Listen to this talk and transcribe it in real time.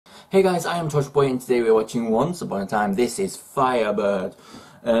Hey guys, I am Torchwood Boy and today we're watching Once Upon a Time. This is Firebird.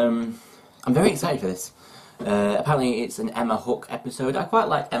 I'm very excited for this. Apparently it's an Emma Hook episode. I quite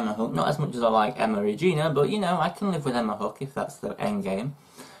like Emma Hook, not as much as I like Emma Regina, but you know, I can live with Emma Hook if that's the end game.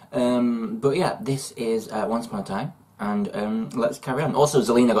 But yeah, this is Once Upon a Time, and let's carry on. Also,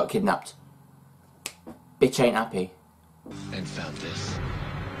 Zelina got kidnapped. Bitch ain't happy. And found this.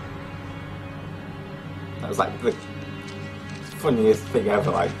 That was like the funniest thing ever,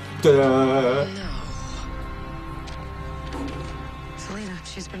 like, duh. No. Selena,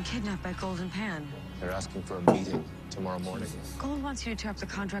 she's been kidnapped by Gold and Pan. They're asking for a meeting tomorrow morning. Gold wants you to tear up the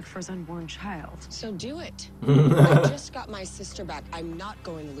contract for his unborn child. So do it. I just got my sister back. I'm not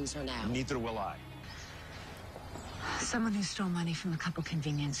going to lose her now. Neither will I. Someone who stole money from a couple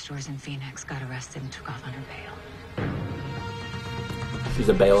convenience stores in Phoenix got arrested and took off under bail. She's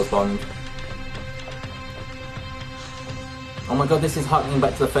a bail bond. Oh my god, this is harkening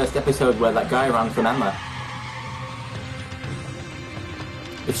back to the first episode where that guy ran from Emma.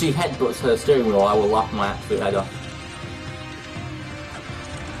 If she headbutts her steering wheel, I will laugh my absolute head off.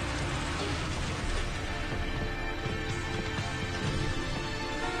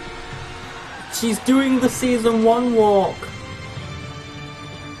 She's doing the season 1 walk!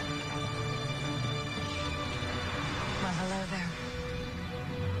 Well, hello there.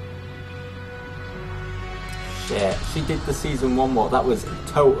 Shit, she did the season 1 walk. That was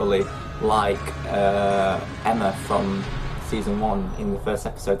totally like Emma from season 1 in the first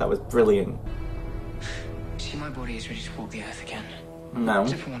episode. That was brilliant. See, my body is ready to walk the earth again. No.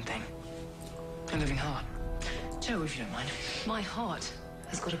 Except for one thing. A living heart. Joe, if you don't mind. My heart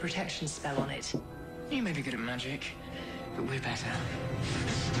has got a protection spell on it. You may be good at magic, but we're better.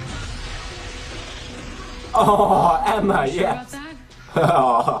 Oh, Emma, Sure yes. about that?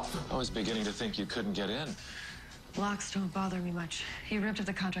 Oh. I was beginning to think you couldn't get in. Locks don't bother me much. He ripped up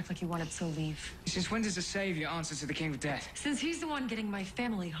the contract like he wanted, so leave. Since when does a savior answer to the king of death? Since he's the one getting my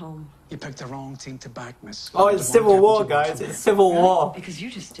family home. You picked the wrong team to back, miss. Oh, it's Civil War, guys. It's Civil War. Because you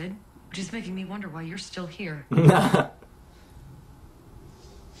just did. Which is making me wonder why you're still here.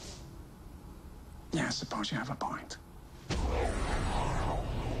 Yeah, I suppose you have a point.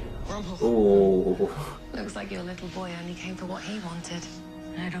 Ooh. Looks like your little boy only came for what he wanted.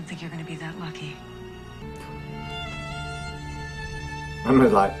 I don't think you're going to be that lucky.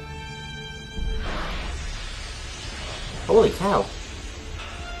 Emma's like, holy cow.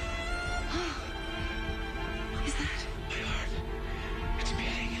 Is that? My heart. It's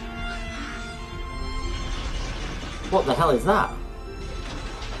beating. What the hell is that?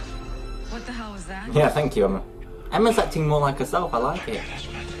 What the hell was that? Yeah, thank you, Emma. Emma's acting more like herself. I like it.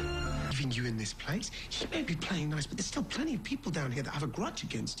 Leaving you in this place, he may be playing nice, but there's still plenty of people down here that have a grudge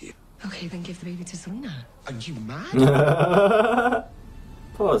against you. Okay, then give the baby to Selena. Are you mad?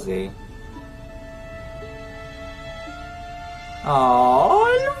 Pawsy. Oh, I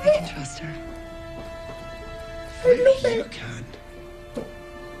love I it. can trust her. You can.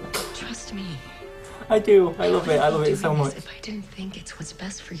 Trust me. I do. I love it. I love it Doing so much. this if I didn't think it's what's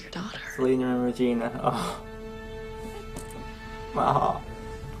best for your daughter. Selena and Regina. Oh. My heart.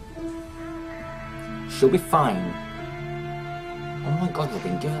 She'll be fine. Oh my god,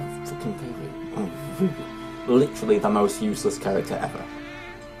 Robin, give her a fucking favourite. Oh, Ruby. Literally the most useless character ever.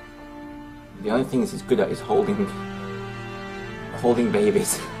 The only thing he's good at is holding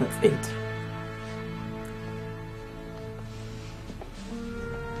babies. That's it.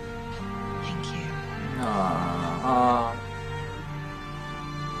 Thank you. Aww.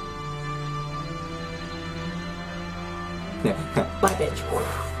 Bye, bitch.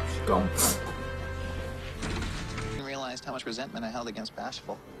 She's gone. I realized how much resentment I held against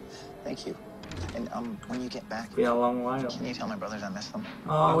Bashful. Thank you. And when you get back, It's been a long while. can you tell my brothers I miss them?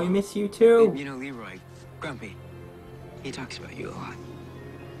 Oh, we miss you too. You know, Leroy, Grumpy, he talks about you a lot.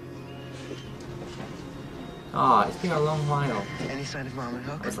 Oh, it's been a long while. Any sign of Mom and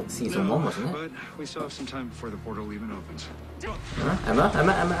Hook? It was like season 1, wasn't it? But we still have some time before the portal even opens.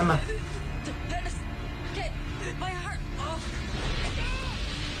 Emma. Get my heart off.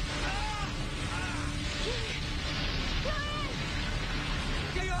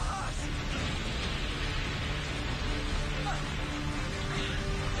 Get your heart!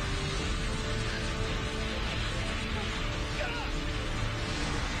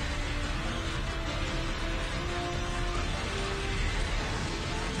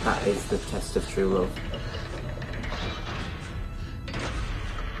 That is the test of true love.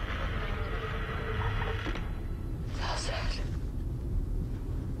 How's that?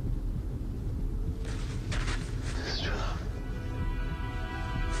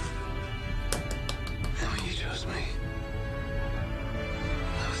 chose me.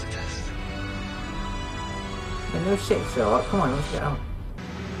 That was the test. Yeah, no shit, Sherlock. Come on, let's get out.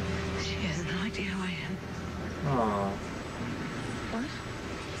 She has no idea who I am. Aww. What?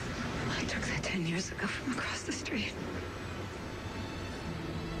 I took that 10 years ago from across the street.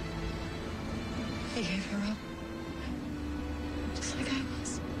 He gave her up. Just like I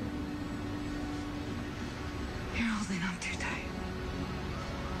was. You're holding on too tight.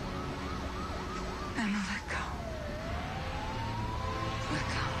 Emma, let go. Let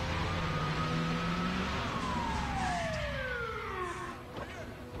go.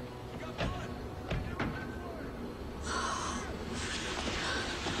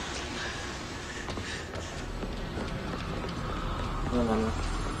 No.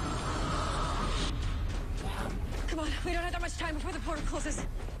 Come on, we don't have that much time before the portal closes.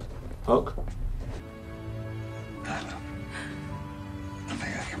 Hook. I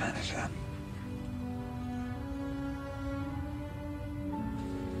think I can manage that.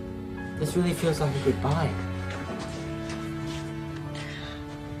 This really feels like a goodbye.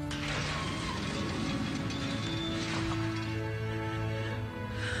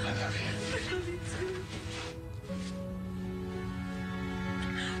 I love you. I love you too.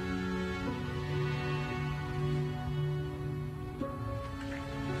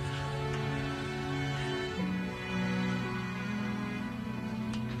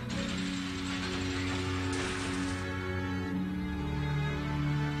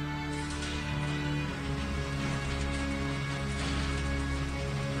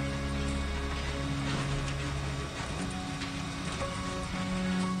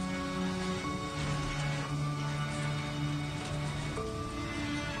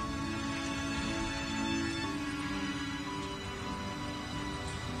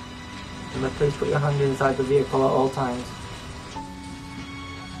 Please put your hand inside the vehicle at all times.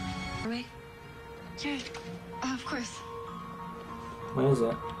 For me? Yeah, of course. Where is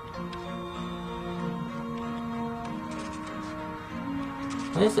it?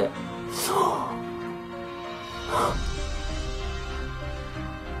 Where is it?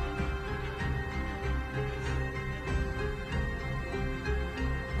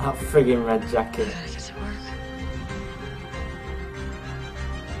 That friggin' red jacket. I gotta get to work.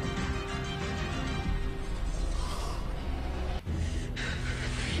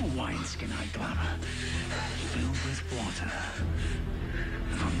 Wineskin-eyed glamour, filled with water,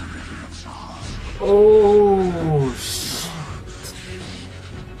 from the river of souls. Oh, shit.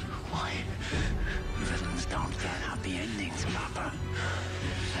 Why? Villains don't get happy endings, Papa.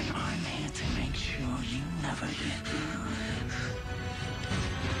 And I'm here to make sure you never get yours.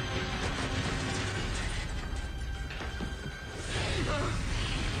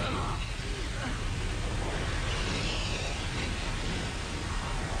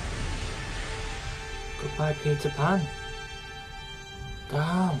 Goodbye, Peter Pan.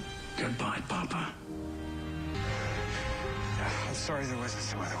 Damn. Goodbye, Papa. I'm sorry there wasn't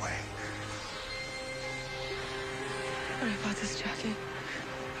some other way. When I bought this jacket,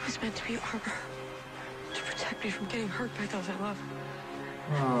 it was meant to be armor. To protect me from getting hurt by those I love.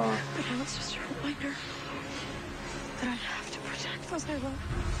 Oh. But now it's just a reminder that I have to protect those I love.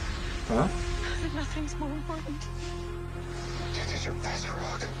 Huh? That nothing's more important. You did your best,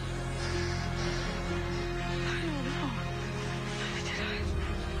 Rock. I don't know. Did I?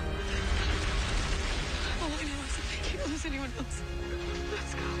 All I know is that I can't lose anyone else.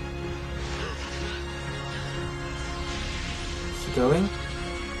 Let's go. Is she going?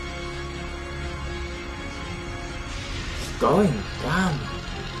 She's going. Damn.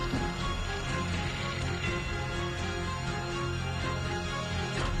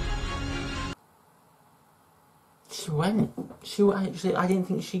 She went. Actually, I didn't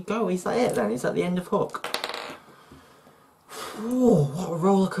think she'd go. Is that it then? Is that the end of Hook? Oh, what a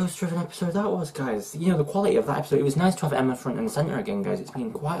roller coaster of an episode that was, guys. You know, the quality of that episode. It was nice to have Emma front and centre again, guys. It's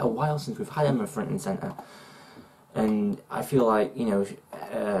been quite a while since we've had Emma front and centre. And I feel like, you know,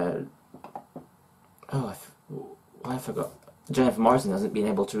 I forgot. Jennifer Morrison hasn't been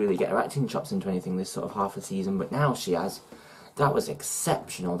able to really get her acting chops into anything this sort of half a season, but now she has. That was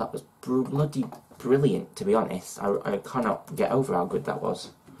exceptional. That was bloody brilliant, to be honest. I cannot get over how good that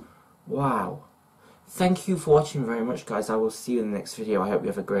was. Wow. Thank you for watching very much, guys. I will see you in the next video. I hope you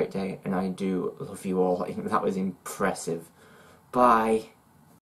have a great day, and I do love you all. That was impressive. Bye.